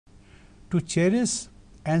To cherish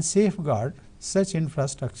and safeguard such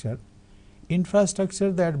infrastructure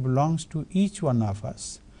that belongs to each one of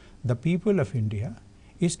us, the people of India,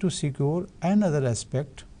 is to secure another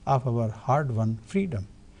aspect of our hard-won freedom.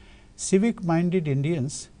 Civic-minded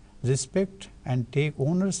Indians respect and take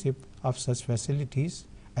ownership of such facilities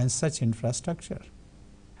and such infrastructure.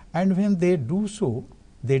 And when they do so,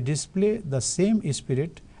 they display the same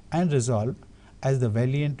spirit and resolve as the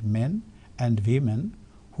valiant men and women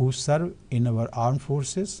who serve in our armed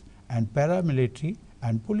forces and paramilitary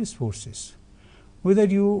and police forces. Whether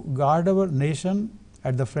you guard our nation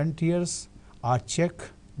at the frontiers or check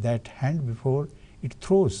that hand before it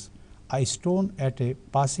throws a stone at a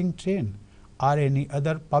passing train or any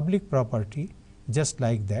other public property just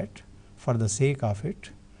like that for the sake of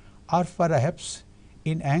it, or perhaps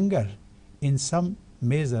in anger in some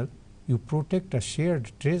measure you protect a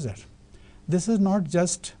shared treasure. This is not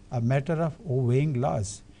just a matter of obeying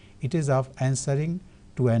laws, it is of answering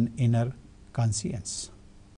to an inner conscience.